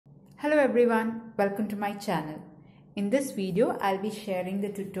Hello everyone, welcome to my channel. In this video, I'll be sharing the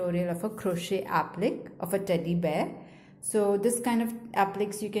tutorial of a crochet applique of a teddy bear. So this kind of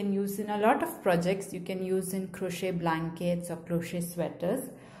appliques you can use in a lot of projects. You can use in crochet blankets or crochet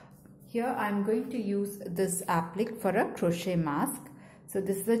sweaters. Here I'm going to use this applique for a crochet mask. So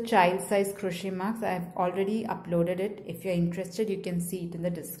this is a child size crochet mask. I have already uploaded it. If you're interested, you can see it in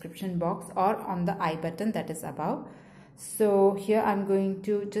the description box or on the I button that is above. So here I'm going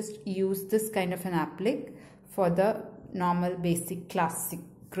to just use this kind of an applique for the normal basic classic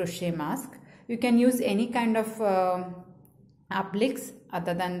crochet mask. You can use any kind of appliques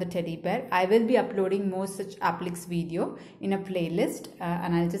other than the teddy bear. I will be uploading more such appliques video in a playlist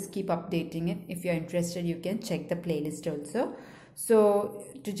and I'll just keep updating it. If you're interested, you can check the playlist also. So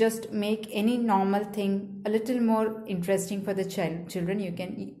to just make any normal thing a little more interesting for the children,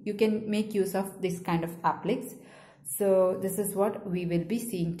 you can make use of this kind of appliques. So this is what we will be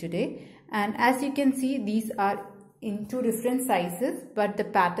seeing today, and as you can see, these are in two different sizes, but the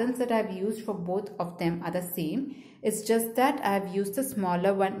patterns that I've used for both of them are the same. It's just that I have used the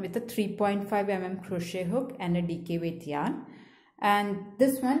smaller one with a 3.5 mm crochet hook and a DK weight yarn, and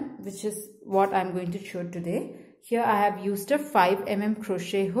this one, which is what I'm going to show today, here I have used a 5 mm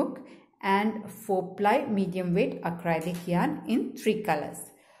crochet hook and 4-ply medium weight acrylic yarn in 3 colors.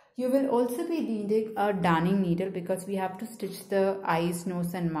 You will also be needing a darning needle because we have to stitch the eyes,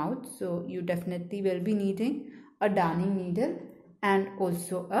 nose and mouth. So you definitely will be needing a darning needle and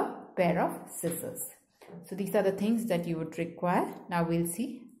also a pair of scissors. So these are the things that you would require. Now we'll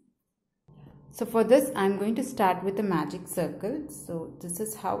see. So for this, I'm going to start with a magic circle. So this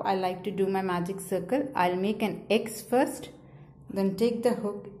is how I like to do my magic circle. I'll make an X first, then take the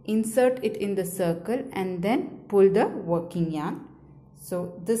hook, insert it in the circle and then pull the working yarn.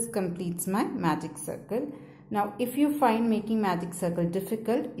 So this completes my magic circle. Now if you find making magic circle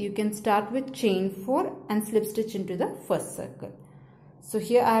difficult, you can start with chain 4 and slip stitch into the first circle. So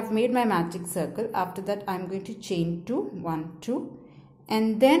here I have made my magic circle. After that I am going to chain 2, 1, 2,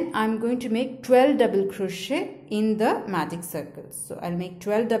 and then I am going to make 12 double crochet in the magic circle. So I'll make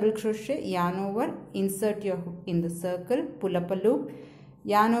 12 double crochet, yarn over, insert your hook in the circle, pull up a loop,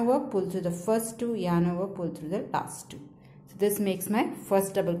 yarn over, pull through the first 2, yarn over, pull through the last 2. This makes my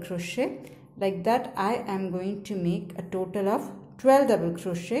first double crochet. Like that I am going to make a total of 12 double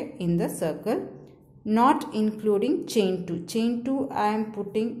crochet in the circle, not including chain 2. Chain 2 I am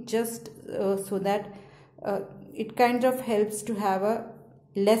putting just so that it kind of helps to have a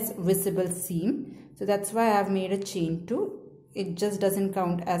less visible seam. So that's why I have made a chain 2. It just doesn't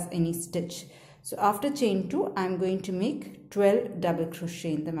count as any stitch. So after chain 2 I am going to make 12 double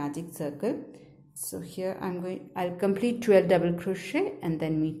crochet in the magic circle. So here I'll complete 12 double crochet and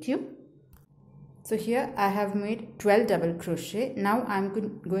then meet you. So here I have made 12 double crochet. Now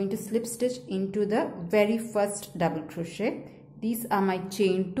I'm going to slip stitch into the very first double crochet. These are my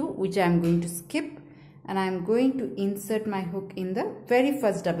chain 2 which I'm going to skip, and I'm going to insert my hook in the very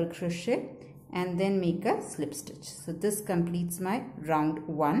first double crochet and then make a slip stitch. So this completes my round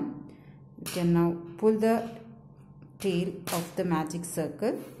 1. You can now pull the tail of the magic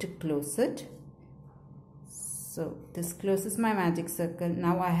circle to close it. So this closes my magic circle.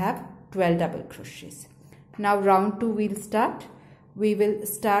 Now I have 12 double crochets. Now round 2 we'll start. We will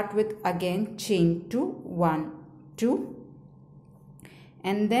start with again chain 2, 1, 2,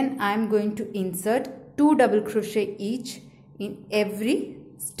 and then I am going to insert 2 double crochet each in every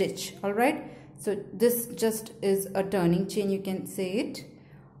stitch. Alright, so this just is a turning chain, you can say it,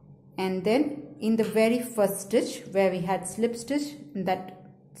 and then in the very first stitch where we had slip stitch, in that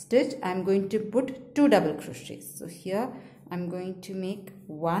stitch I am going to put 2 double crochets. So here I am going to make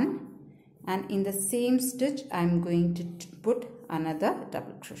 1, and in the same stitch I am going to put another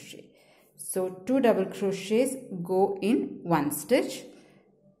double crochet. So 2 double crochets go in one stitch.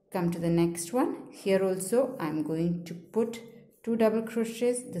 Come to the next one. Here also I am going to put 2 double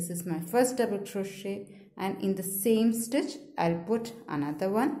crochets. This is my first double crochet, and in the same stitch I'll put another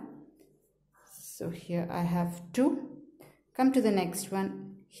one. So here I have 2. Come to the next one.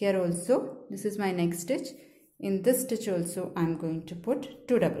 Here also, this is my next stitch. In this stitch also I am going to put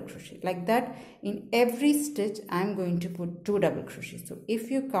 2 double crochet. Like that in every stitch I am going to put 2 double crochet. So if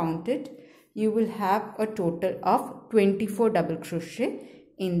you count it, you will have a total of 24 double crochet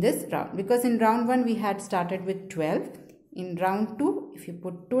in this round, because in round 1 we had started with 12. In round 2, if you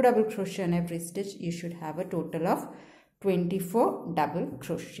put 2 double crochet on every stitch, you should have a total of 24 double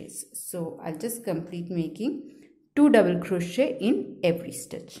crochets. So I'll just complete making 2 double crochet in every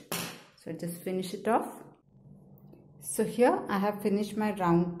stitch. So just finish it off. So here I have finished my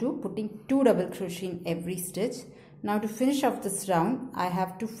round 2, putting 2 double crochet in every stitch. Now to finish off this round, I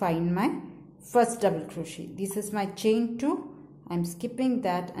have to find my first double crochet. This is my chain 2. I'm skipping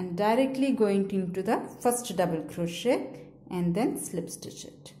that and directly going into the first double crochet and then slip stitch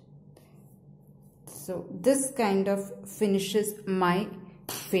it. So this kind of finishes my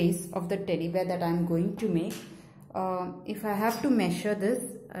face of the teddy bear that I'm going to make. If I have to measure this,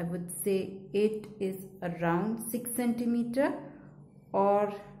 I would say it is around 6 centimeter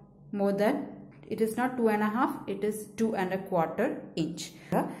or more than. It is not 2.5, it is 2.25 inch.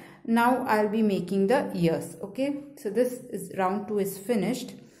 Now I'll be making the ears. Okay, so this is round 2 is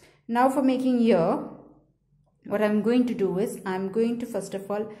finished. Now for making ear, what I'm going to do is I'm going to first of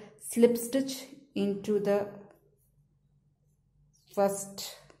all slip stitch into the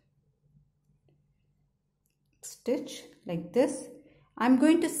first stitch like this. I'm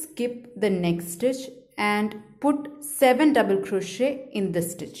going to skip the next stitch and put 7 double crochet in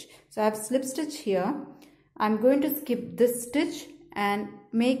this stitch. So I have slip stitch here. I'm going to skip this stitch and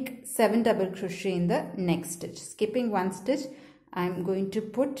make 7 double crochet in the next stitch. Skipping one stitch, I'm going to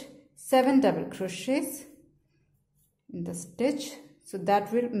put 7 double crochets in the stitch. So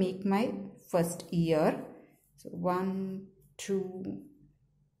that will make my first ear. So 1, 2,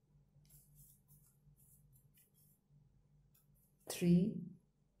 3,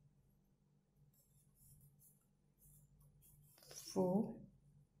 4,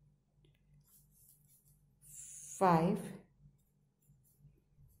 5,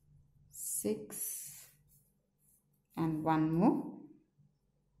 6, and one more,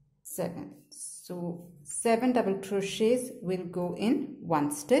 7. So 7 double crochets will go in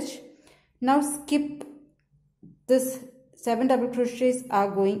one stitch. Now skip this. 7 double crochets are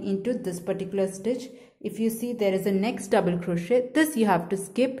going into this particular stitch. If you see, there is a next double crochet. This you have to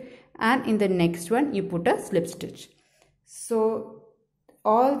skip, and in the next one you put a slip stitch. So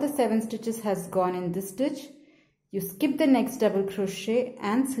all the 7 stitches has gone in this stitch. You skip the next double crochet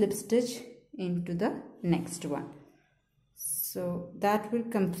and slip stitch into the next one. So that will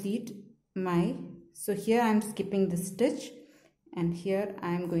complete my, so here I am skipping the stitch and here I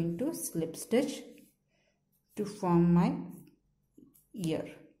am going to slip stitch to form my ear.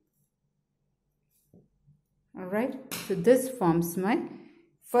 Alright, so this forms my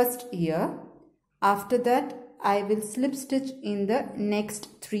first ear. After that I will slip stitch in the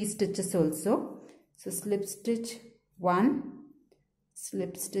next 3 stitches also. So slip stitch 1,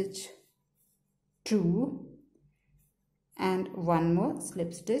 slip stitch 2, and one more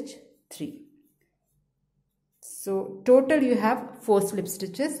slip stitch 3. So total you have 4 slip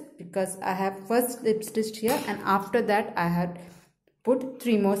stitches, because I have first slip stitched here and after that I had put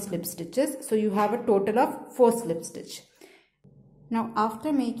 3 more slip stitches. So you have a total of 4 slip stitch. Now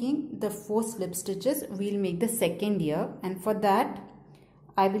after making the 4 slip stitches, we'll make the second ear, and for that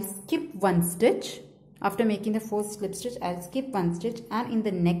I will skip one stitch. After making the 4th slip stitch, I'll skip one stitch, and in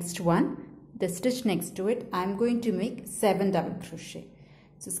the next one, the stitch next to it, I'm going to make 7 double crochet.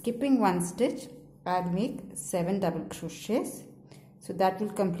 So skipping one stitch, I'll make 7 double crochets. So that will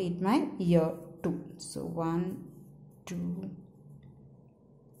complete my ear 2. So 1, 2,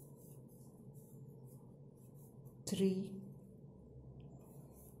 3,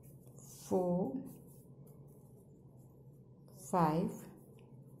 4, 5,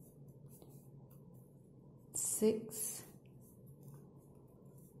 6,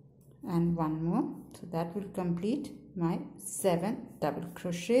 and one more. So that will complete my 7 double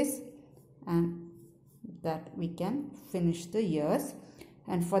crochets, and that we can finish the ears.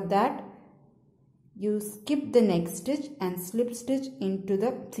 And for that you skip the next stitch and slip stitch into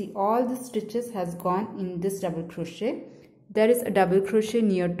the, see, all the stitches has gone in this double crochet. There is a double crochet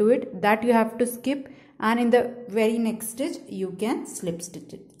near to it that you have to skip, and in the very next stitch you can slip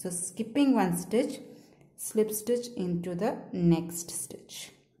stitch it. So skipping one stitch, slip stitch into the next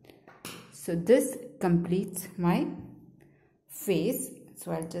stitch. So this completes my face.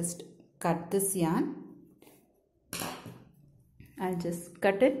 So I'll just cut this yarn. I'll just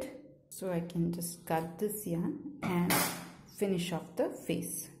cut it. So I can just cut this yarn and finish off the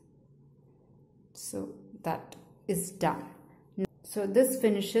face. So that is done. So this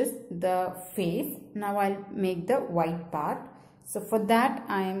finishes the face. Now I'll make the white part. So for that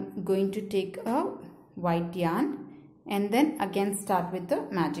I am going to take a white yarn and then again start with the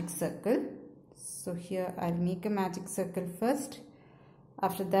magic circle. So here I'll make a magic circle first.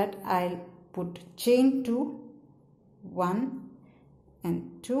 After that I'll put chain 2, 1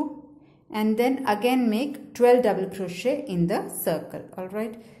 and 2, and then again make 12 double crochet in the circle.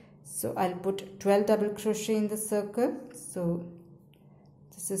 Alright, so I'll put 12 double crochet in the circle. So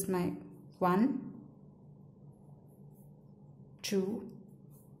this is my 1, 2,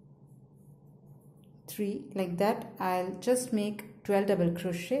 3 like that. I'll just make 12 double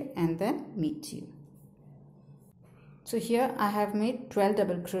crochet and then meet you. So here I have made 12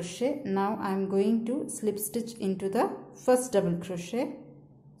 double crochet. Now I'm going to slip stitch into the first double crochet.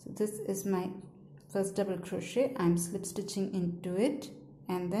 So this is my first double crochet. I'm slip stitching into it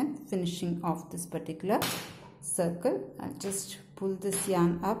and then finishing off this particular circle. I'll just pull this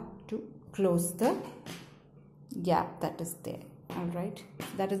yarn up to close the gap that is there. Alright,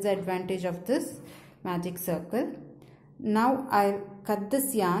 that is the advantage of this magic circle. Now I'll cut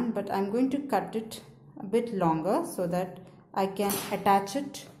this yarn, but I'm going to cut it a bit longer so that I can attach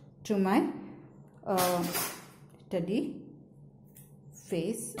it to my teddy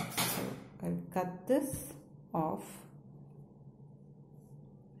face. So I'll cut this off.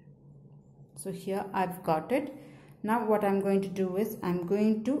 So here I've got it. Now what I'm going to do is I'm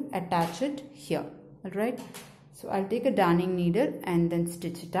going to attach it here. Alright, so I'll take a darning needle and then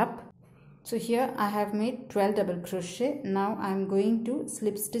stitch it up. So here I have made 12 double crochet. Now I'm going to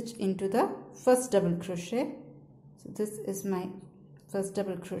slip stitch into the first double crochet. So this is my first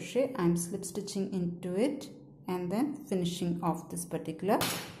double crochet. I'm slip stitching into it and then finishing off this particular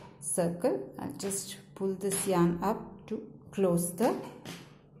circle. I'll just pull this yarn up to close the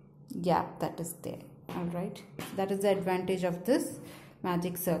gap that is there. Alright, that is the advantage of this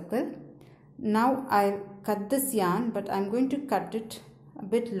magic circle. Now I'll cut this yarn, but I'm going to cut it a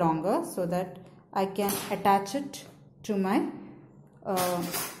bit longer so that I can attach it to my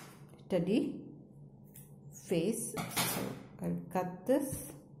teddy face. So I'll cut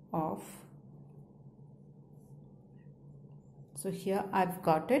this off. So here I've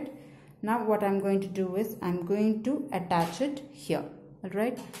got it. Now what I'm going to do is I'm going to attach it here.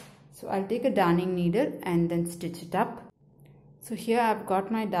 Alright, so I'll take a darning needle and then stitch it up. So here I've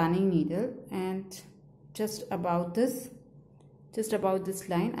got my darning needle, and just about this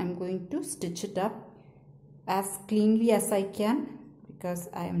line I'm going to stitch it up as cleanly as I can, because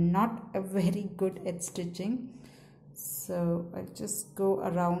I am not very good at stitching. So I'll just go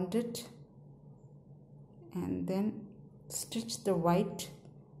around it and then stitch the white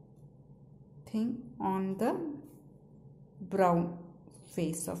thing on the brown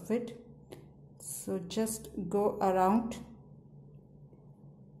face of it. So just go around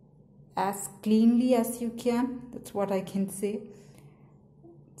as cleanly as you can, that's what I can say.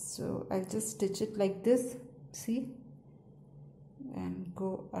 So I'll just stitch it like this, see, and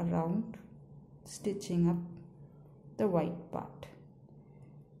go around stitching up the white part.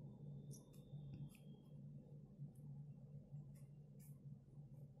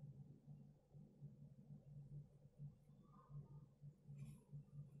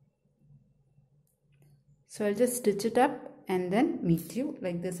 So I'll just stitch it up and then meet you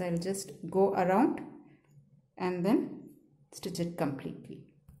like this. I'll just go around and then stitch it completely.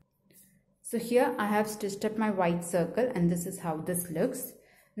 So here I have stitched up my white circle, and this is how this looks.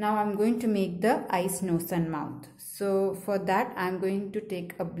 Now I'm going to make the eyes, nose and mouth. So for that I'm going to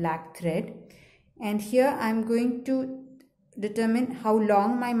take a black thread, and here I'm going to determine how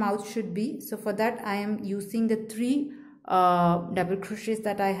long my mouth should be. So for that I am using the 3 double crochets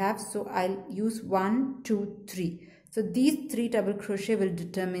that I have. So I'll use 1, 2, 3. So these 3 double crochet will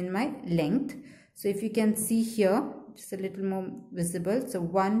determine my length. So if you can see here, just a little more visible. So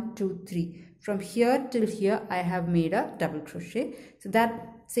 1, 2, 3. From here till here I have made a double crochet. So that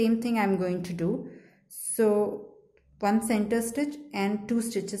same thing I'm going to do. So 1 center stitch and 2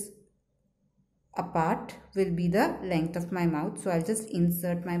 stitches apart will be the length of my mouth. So I'll just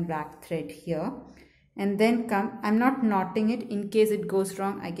insert my black thread here and then come. I'm not knotting it. In case it goes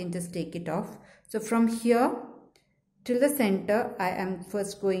wrong, I can just take it off. So from here till the center I am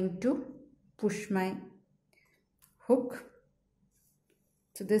first going to push my hook.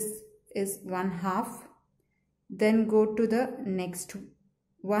 So this is 1/2. Then go to the next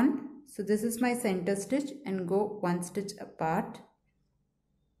one. So this is my center stitch, and go 1 stitch apart.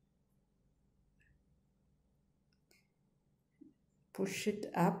 Push it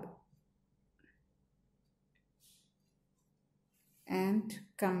up and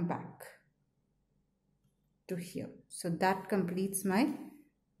come back to here. So that completes my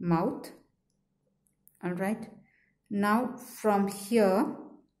mouth. Alright, now from here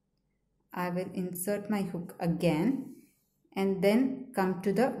I will insert my hook again and then come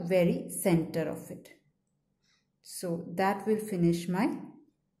to the very center of it. So that will finish my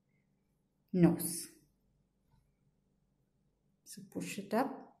nose. So push it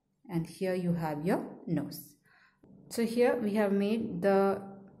up, and here you have your nose. So here we have made the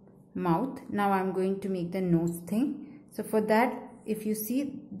mouth. Now I'm going to make the nose thing. So for that, if you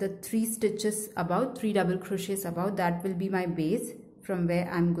see the 3 stitches above, 3 double crochets above, that will be my base from where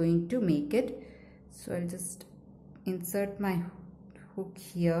I'm going to make it. So I'll just insert my hook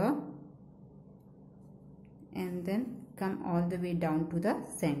here and then come all the way down to the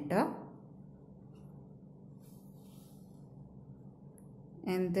center,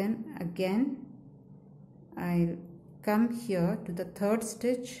 and then again I'll come here to the third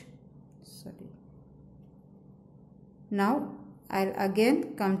stitch. Now I'll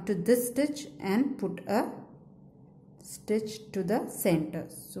again come to this stitch and put a stitch to the center.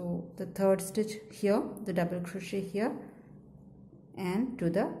 So the third stitch here, the double crochet here and to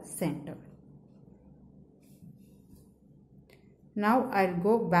the center. Now I'll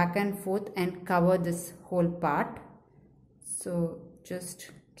go back and forth and cover this whole part. So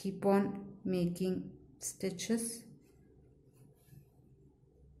just keep on making stitches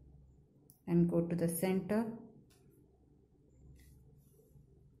and go to the center,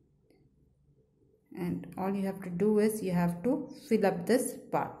 and all you have to do is you have to fill up this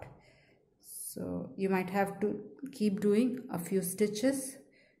part. So you might have to keep doing a few stitches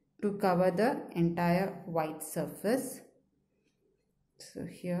to cover the entire white surface. So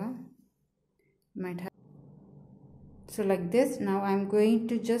here you might have, so like this. Now I'm going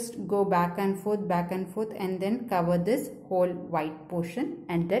to just go back and forth and then cover this whole white portion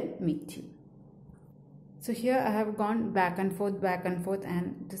and then meet you. So here I have gone back and forth,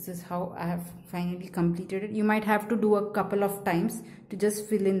 and this is how I have finally completed it. You might have to do a couple of times to just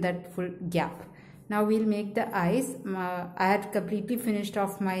fill in that full gap. Now we'll make the eyes. I had completely finished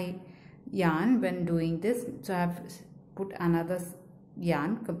off my yarn when doing this, so I have put another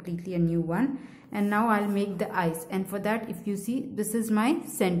yarn, completely a new one, and now I'll make the eyes. And for that, if you see, this is my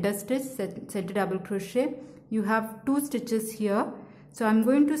center stitch, center double crochet. You have 2 stitches here, so I'm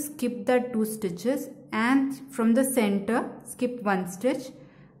going to skip that 2 stitches, and from the center skip 1 stitch,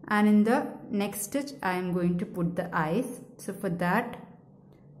 and in the next stitch I am going to put the eyes. So for that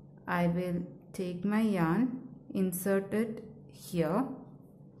I will take my yarn, insert it here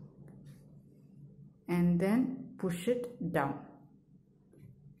and then push it down.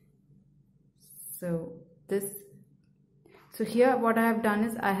 So here what I have done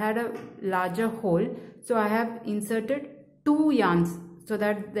is I had a larger hole, so I have inserted 2 yarns so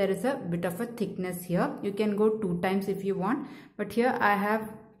that there is a bit of a thickness here. You can go 2 times if you want, but here I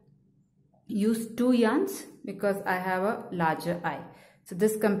have used 2 yarns because I have a larger eye. So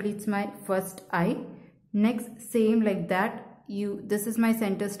this completes my first eye. Next, same like that, this is my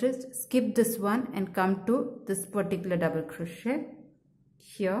center stitch, skip this one and come to this particular double crochet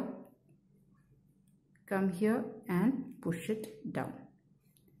here, come here and push it down.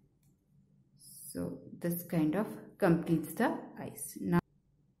 So this kind of completes the eyes. Now,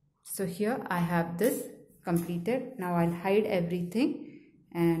 so here I have this completed. Now I'll hide everything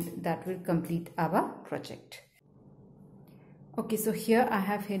and that will complete our project. Okay, so here I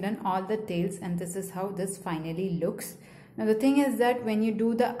have hidden all the tails and this is how this finally looks. Now the thing is that when you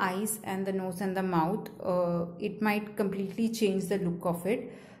do the eyes and the nose and the mouth, it might completely change the look of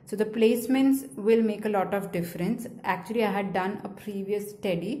it. So the placements will make a lot of difference. Actually, I had done a previous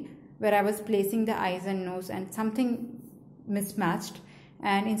teddy where I was placing the eyes and nose and something mismatched,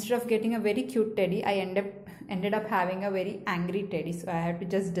 and instead of getting a very cute teddy, I ended up having a very angry teddy, so I had to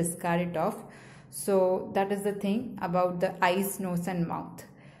just discard it off. So that is the thing about the eyes, nose and mouth.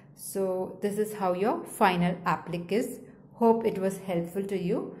 So this is how your final applique is. Hope it was helpful to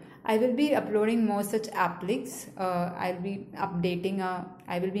you. I will be uploading more such appliques. I will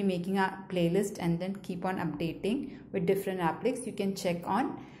be making a playlist and then keep on updating with different appliques. You can check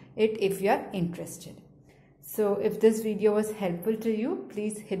on it if you are interested. So if this video was helpful to you,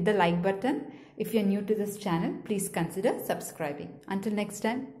 please hit the like button. If you are new to this channel, please consider subscribing. Until next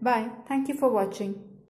time, bye. Thank you for watching.